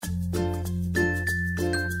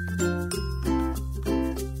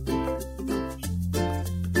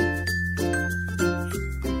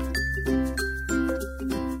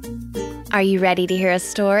Are you ready to hear a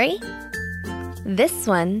story? This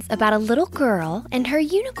one's about a little girl and her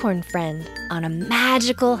unicorn friend on a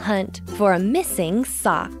magical hunt for a missing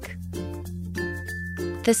sock.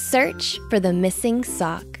 The Search for the Missing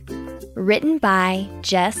Sock, written by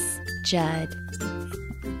Jess Judd.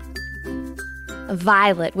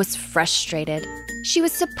 Violet was frustrated. She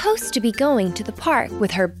was supposed to be going to the park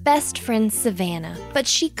with her best friend Savannah, but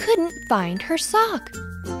she couldn't find her sock.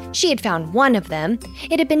 She had found one of them.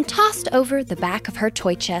 It had been tossed over the back of her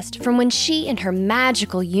toy chest from when she and her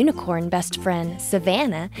magical unicorn best friend,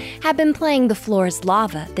 Savannah, had been playing the floor's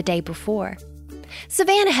lava the day before.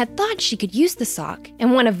 Savannah had thought she could use the sock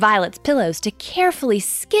and one of Violet's pillows to carefully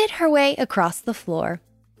skid her way across the floor.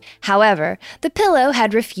 However, the pillow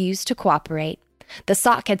had refused to cooperate. The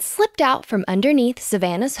sock had slipped out from underneath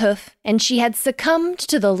Savannah's hoof, and she had succumbed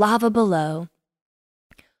to the lava below.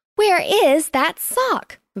 "Where is that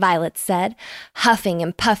sock?" Violet said, huffing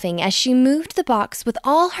and puffing as she moved the box with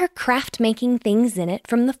all her craft-making things in it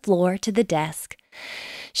from the floor to the desk.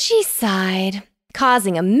 She sighed,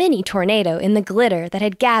 causing a mini tornado in the glitter that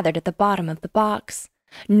had gathered at the bottom of the box.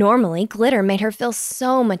 Normally, glitter made her feel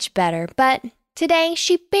so much better, but today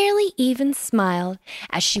she barely even smiled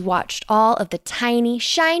as she watched all of the tiny,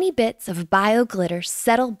 shiny bits of bio-glitter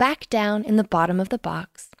settle back down in the bottom of the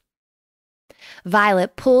box.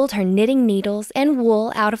 Violet pulled her knitting needles and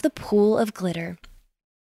wool out of the pool of glitter.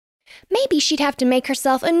 Maybe she'd have to make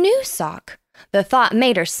herself a new sock. The thought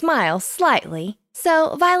made her smile slightly,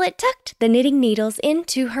 so Violet tucked the knitting needles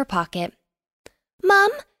into her pocket.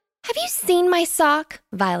 "Mom, have you seen my sock?"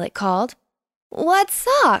 Violet called. "What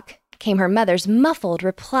sock?" came her mother's muffled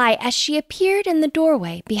reply as she appeared in the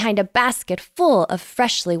doorway behind a basket full of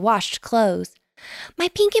freshly washed clothes. "My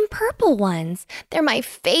pink and purple ones. They're my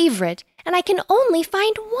favorite, and I can only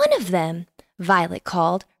find one of them," Violet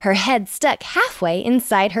called, her head stuck halfway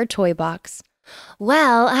inside her toy box.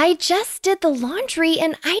 "Well, I just did the laundry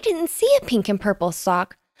and I didn't see a pink and purple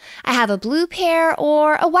sock. I have a blue pair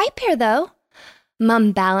or a white pair, though."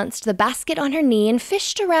 Mum balanced the basket on her knee and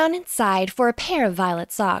fished around inside for a pair of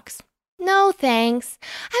Violet socks. "No, thanks.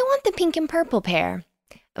 I want the pink and purple pair,"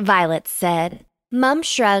 Violet said. Mum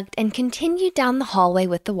shrugged and continued down the hallway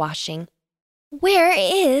with the washing. "Where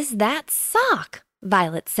is that sock?"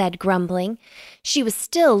 Violet said, grumbling. She was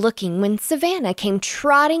still looking when Savannah came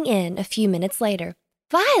trotting in a few minutes later.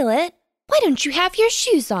 "Violet, why don't you have your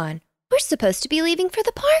shoes on? We're supposed to be leaving for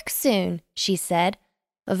the park soon," she said.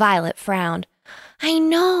 Violet frowned. "I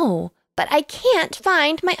know, but I can't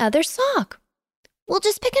find my other sock." "We'll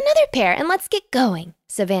just pick another pair and let's get going,"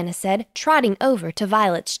 Savannah said, trotting over to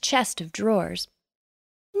Violet's chest of drawers.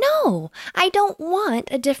 "No, I don't want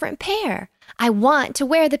a different pair. I want to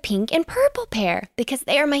wear the pink and purple pair because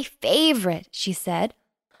they are my favorite," she said.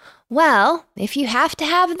 "Well, if you have to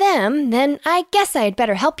have them, then I guess I'd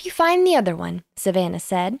better help you find the other one," Savannah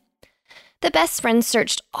said. The best friends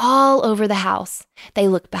searched all over the house. They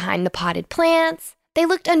looked behind the potted plants. They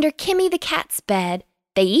looked under Kimmy the cat's bed.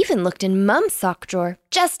 They even looked in Mum's sock drawer,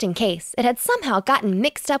 just in case it had somehow gotten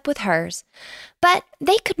mixed up with hers. But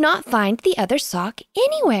they could not find the other sock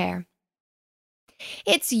anywhere.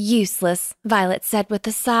 "It's useless," Violet said with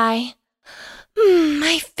a sigh.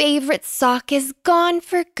 My favorite sock is gone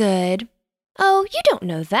for good." "Oh, you don't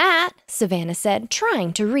know that," Savannah said,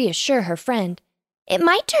 trying to reassure her friend. "It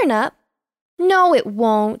might turn up." "No, it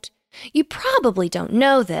won't. You probably don't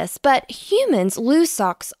know this, but humans lose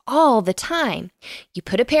socks all the time. You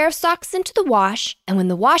put a pair of socks into the wash, and when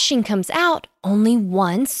the washing comes out, only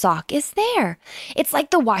one sock is there. It's like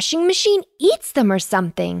the washing machine eats them or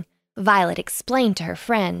something," Violet explained to her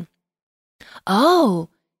friend. "Oh,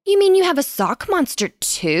 you mean you have a sock monster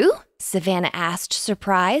too?" Savannah asked,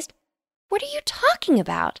 surprised. "What are you talking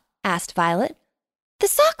about?" asked Violet. "The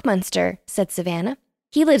sock monster," said Savannah.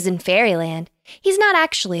 "He lives in Fairyland. He's not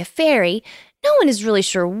actually a fairy. No one is really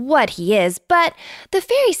sure what he is, but the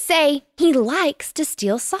fairies say he likes to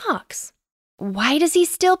steal socks." "Why does he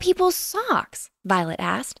steal people's socks?" Violet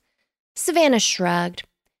asked. Savannah shrugged.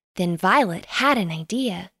 Then Violet had an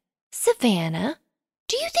idea. "Savannah,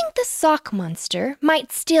 do you think the sock monster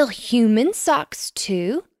might steal human socks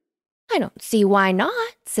too?" "I don't see why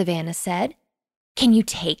not," Savannah said. "Can you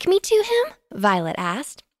take me to him?" Violet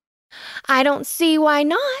asked. "I don't see why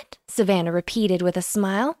not," Savannah repeated with a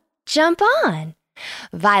smile. "Jump on."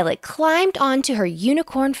 Violet climbed onto her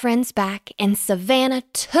unicorn friend's back and Savannah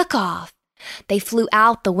took off. They flew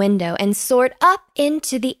out the window and soared up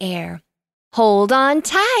into the air. "Hold on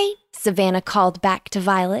tight," Savannah called back to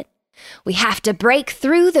Violet. "We have to break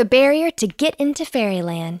through the barrier to get into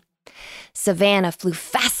Fairyland." Savannah flew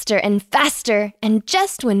faster and faster, and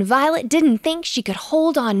just when Violet didn't think she could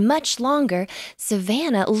hold on much longer,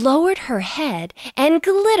 Savannah lowered her head and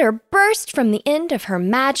glitter burst from the end of her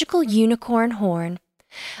magical unicorn horn.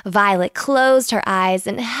 Violet closed her eyes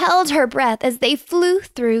and held her breath as they flew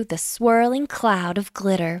through the swirling cloud of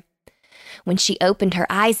glitter. When she opened her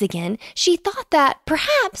eyes again, she thought that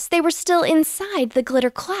perhaps they were still inside the glitter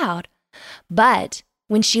cloud. But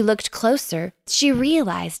when she looked closer, she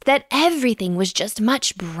realized that everything was just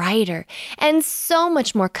much brighter and so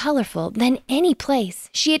much more colorful than any place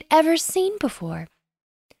she had ever seen before.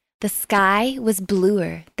 The sky was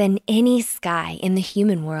bluer than any sky in the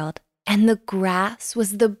human world, and the grass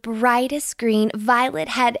was the brightest green Violet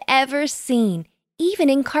had ever seen, even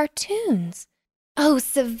in cartoons. "Oh,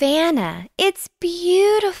 Savannah, it's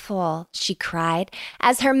beautiful," she cried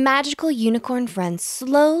as her magical unicorn friend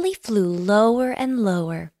slowly flew lower and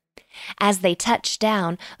lower. As they touched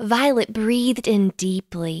down, Violet breathed in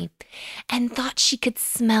deeply and thought she could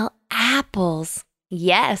smell apples.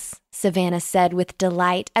 "Yes," Savannah said with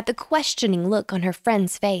delight at the questioning look on her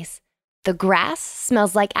friend's face. "The grass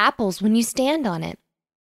smells like apples when you stand on it.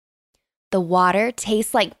 The water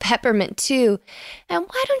tastes like peppermint too. And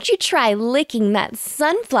why don't you try licking that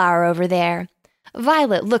sunflower over there?"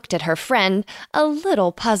 Violet looked at her friend, a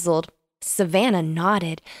little puzzled. Savannah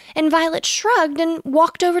nodded, and Violet shrugged and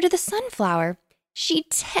walked over to the sunflower. She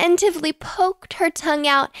tentatively poked her tongue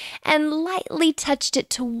out and lightly touched it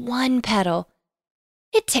to one petal.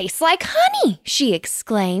 "It tastes like honey," she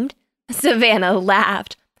exclaimed. Savannah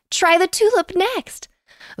laughed. "Try the tulip next."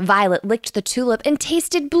 Violet licked the tulip and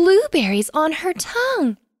tasted blueberries on her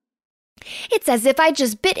tongue. "It's as if I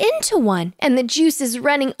just bit into one and the juice is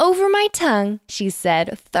running over my tongue," she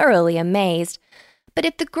said, thoroughly amazed. "But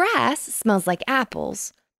if the grass smells like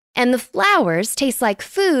apples and the flowers taste like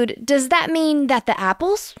food, does that mean that the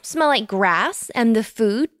apples smell like grass and the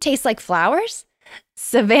food tastes like flowers?"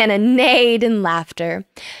 Savannah neighed in laughter.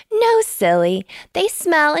 "No, silly. They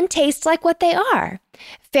smell and taste like what they are.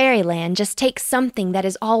 Fairyland just takes something that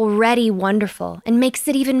is already wonderful and makes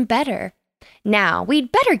it even better. Now,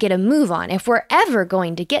 we'd better get a move on if we're ever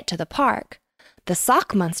going to get to the park. The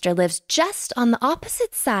sock monster lives just on the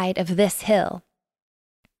opposite side of this hill."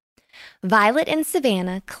 Violet and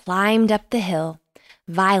Savannah climbed up the hill,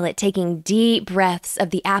 Violet taking deep breaths of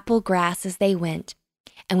the apple grass as they went.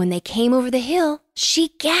 And when they came over the hill,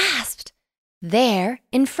 she gasped. There,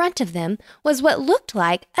 in front of them, was what looked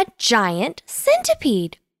like a giant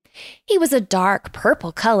centipede. He was a dark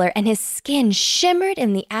purple color, and his skin shimmered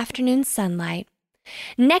in the afternoon sunlight.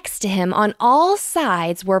 Next to him on all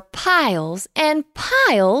sides were piles and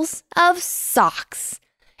piles of socks.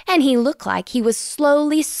 And he looked like he was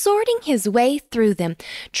slowly sorting his way through them,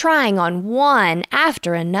 trying on one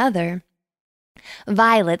after another.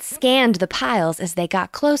 Violet scanned the piles as they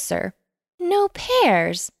got closer. "No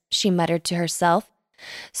pears," she muttered to herself.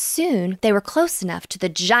 Soon they were close enough to the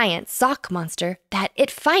giant sock monster that it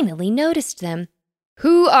finally noticed them.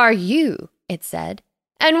 "Who are you?" it said.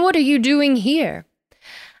 "And what are you doing here?"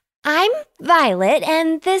 "I'm Violet,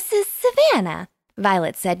 and this is Savannah,"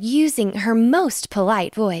 Violet said, using her most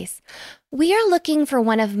polite voice. "We are looking for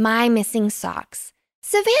one of my missing socks.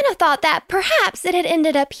 Savannah thought that perhaps it had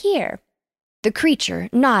ended up here." The creature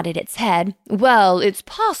nodded its head. "Well, it's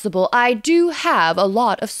possible I do have a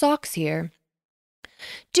lot of socks here."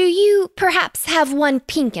 "Do you perhaps have one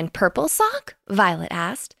pink and purple sock?" Violet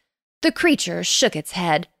asked. The creature shook its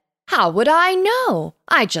head. "How would I know?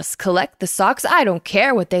 I just collect the socks. I don't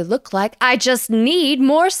care what they look like. I just need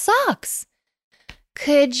more socks."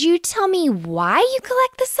 "Could you tell me why you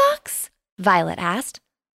collect the socks?" Violet asked.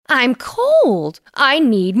 "I'm cold. I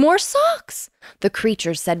need more socks," the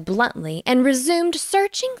creature said bluntly and resumed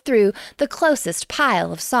searching through the closest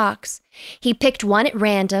pile of socks. He picked one at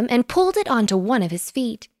random and pulled it onto one of his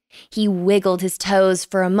feet. He wiggled his toes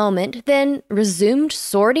for a moment, then resumed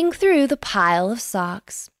sorting through the pile of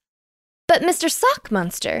socks. "But Mr. Sock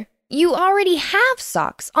Monster, you already have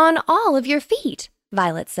socks on all of your feet,"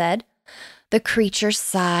 Violet said. The creature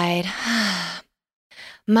sighed.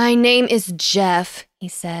 "My name is Jeff," he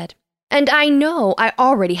said, "and I know I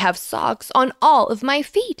already have socks on all of my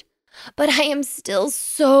feet, but I am still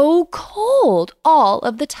so cold all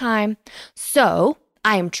of the time. So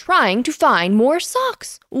I am trying to find more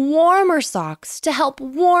socks, warmer socks, to help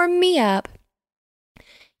warm me up."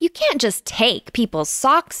 "You can't just take people's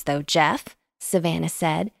socks, though, Jeff," Savannah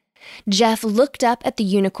said. Jeff looked up at the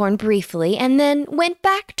unicorn briefly and then went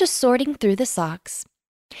back to sorting through the socks.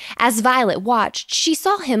 As Violet watched, she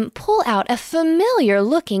saw him pull out a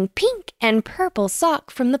familiar-looking pink and purple sock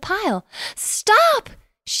from the pile. "Stop!"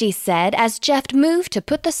 she said as Jeff moved to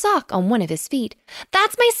put the sock on one of his feet.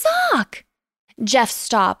 "That's my sock!" Jeff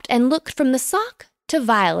stopped and looked from the sock to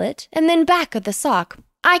Violet and then back at the sock.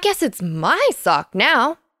 "I guess it's my sock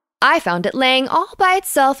now. I found it laying all by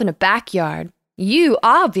itself in a backyard. You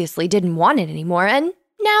obviously didn't want it anymore, and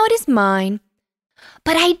now it is mine."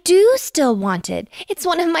 "But I do still want it. It's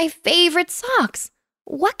one of my favorite socks.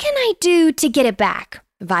 What can I do to get it back?"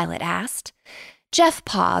 Violet asked. Jeff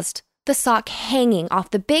paused, the sock hanging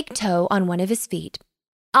off the big toe on one of his feet.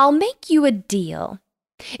 "I'll make you a deal.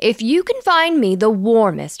 If you can find me the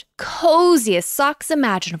warmest, coziest socks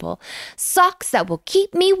imaginable, socks that will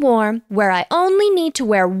keep me warm where I only need to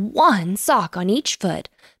wear one sock on each foot,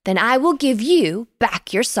 then I will give you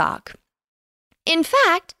back your sock. In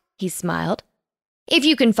fact," he smiled, "if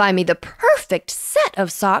you can find me the perfect set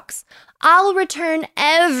of socks, I'll return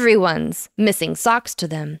everyone's missing socks to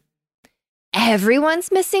them."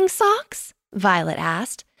 "Everyone's missing socks?" Violet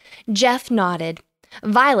asked. Jeff nodded.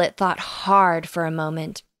 Violet thought hard for a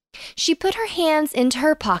moment. She put her hands into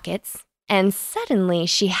her pockets, and suddenly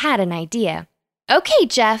she had an idea. "Okay,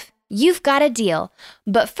 Jeff, you've got a deal.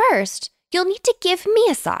 But first, you'll need to give me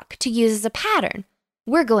a sock to use as a pattern.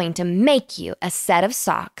 We're going to make you a set of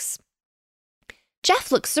socks."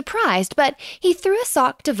 Jeff looked surprised, but he threw a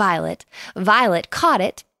sock to Violet. Violet caught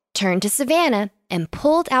it, turned to Savannah, and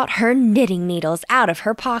pulled out her knitting needles out of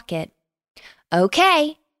her pocket.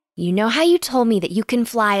 "Okay. You know how you told me that you can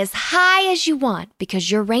fly as high as you want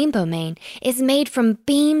because your rainbow mane is made from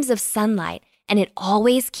beams of sunlight and it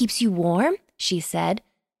always keeps you warm?" she said.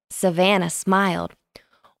 Savannah smiled.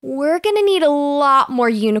 "We're going to need a lot more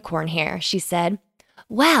unicorn hair," she said.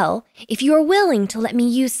 "Well, if you are willing to let me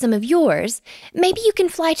use some of yours, maybe you can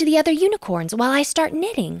fly to the other unicorns while I start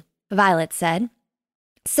knitting," Violet said.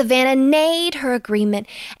 Savannah neighed her agreement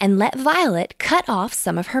and let Violet cut off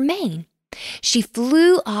some of her mane. She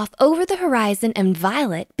flew off over the horizon and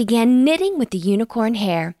Violet began knitting with the unicorn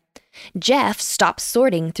hair. Jeff stopped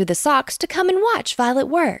sorting through the socks to come and watch Violet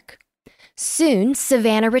work. Soon,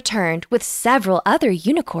 Savannah returned with several other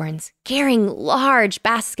unicorns, carrying large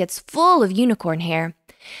baskets full of unicorn hair.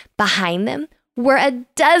 Behind them were a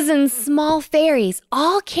dozen small fairies,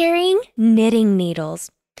 all carrying knitting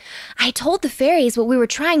needles. "I told the fairies what we were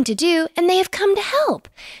trying to do, and they have come to help.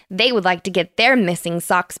 They would like to get their missing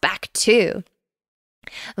socks back, too."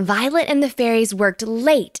 Violet and the fairies worked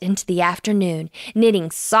late into the afternoon, knitting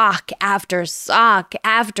sock after sock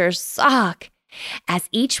after sock. As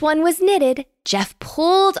each one was knitted, Jeff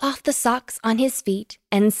pulled off the socks on his feet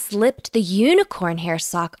and slipped the unicorn hair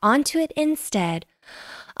sock onto it instead.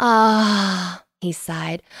 "Ah," he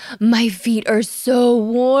sighed, "my feet are so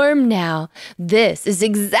warm now. This is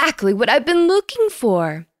exactly what I've been looking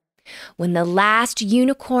for." When the last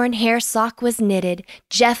unicorn hair sock was knitted,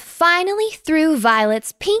 Jeff finally threw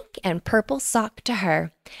Violet's pink and purple sock to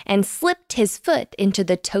her and slipped his foot into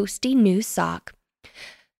the toasty new sock.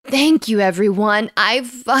 "Thank you, everyone. I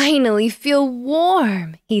finally feel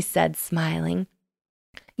warm," he said, smiling.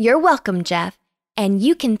 "You're welcome, Jeff. And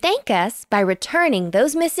you can thank us by returning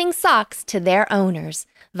those missing socks to their owners,"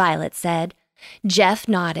 Violet said. Jeff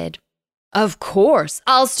nodded. "Of course,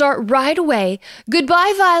 I'll start right away.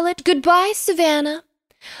 Goodbye, Violet. Goodbye, Savannah."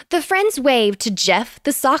 The friends waved to Jeff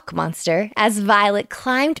the sock monster as Violet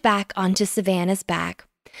climbed back onto Savannah's back.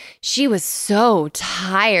 She was so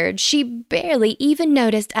tired, she barely even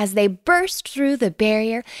noticed as they burst through the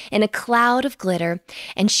barrier in a cloud of glitter,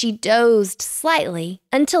 and she dozed slightly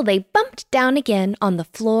until they bumped down again on the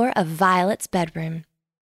floor of Violet's bedroom.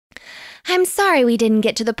 "I'm sorry we didn't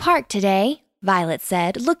get to the park today," Violet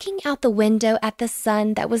said, looking out the window at the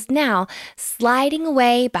sun that was now sliding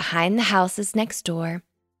away behind the houses next door.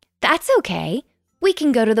 "That's okay. We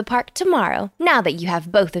can go to the park tomorrow, now that you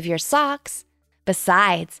have both of your socks.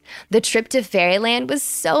 Besides, the trip to Fairyland was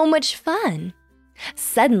so much fun."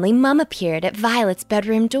 Suddenly, Mum appeared at Violet's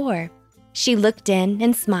bedroom door. She looked in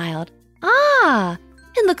and smiled. "Ah,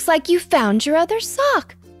 it looks like you found your other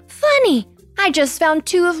sock. Funny, I just found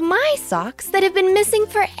 2 of my socks that have been missing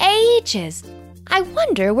for ages. I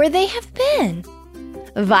wonder where they have been."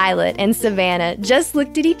 Violet and Savannah just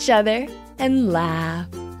looked at each other and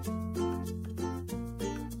laughed.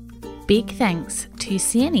 Big thanks to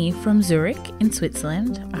Sienny from Zurich in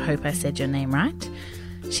Switzerland. I hope I said your name right.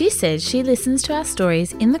 She says she listens to our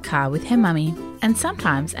stories in the car with her mummy and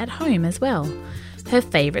sometimes at home as well. Her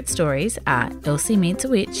favourite stories are Elsie Meets a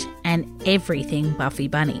Witch and Everything Buffy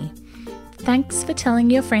Bunny. Thanks for telling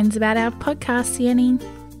your friends about our podcast, Sienny.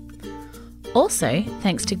 Also,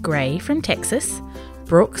 thanks to Gray from Texas,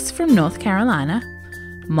 Brooks from North Carolina,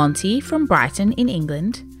 Monty from Brighton in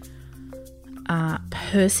England,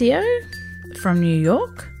 Percio from New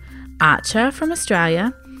York, Archer from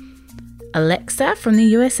Australia, Alexa from the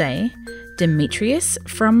USA, Demetrius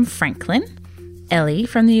from Franklin, Ellie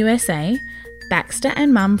from the USA, Baxter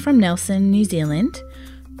and Mum from Nelson, New Zealand,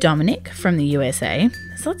 Dominic from the USA,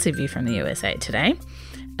 there's lots of you from the USA today,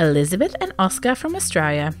 Elizabeth and Oscar from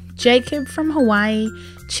Australia, Jacob from Hawaii,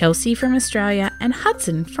 Chelsea from Australia, and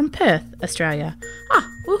Hudson from Perth, Australia.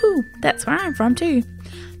 Woohoo, that's where I'm from too.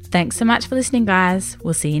 Thanks so much for listening, guys.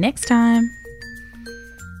 We'll see you next time.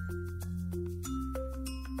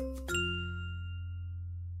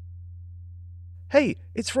 Hey,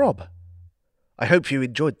 it's Rob. I hope you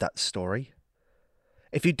enjoyed that story.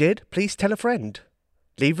 If you did, please tell a friend,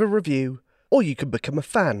 leave a review, or you can become a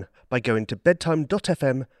fan by going to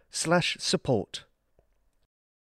bedtime.fm/support.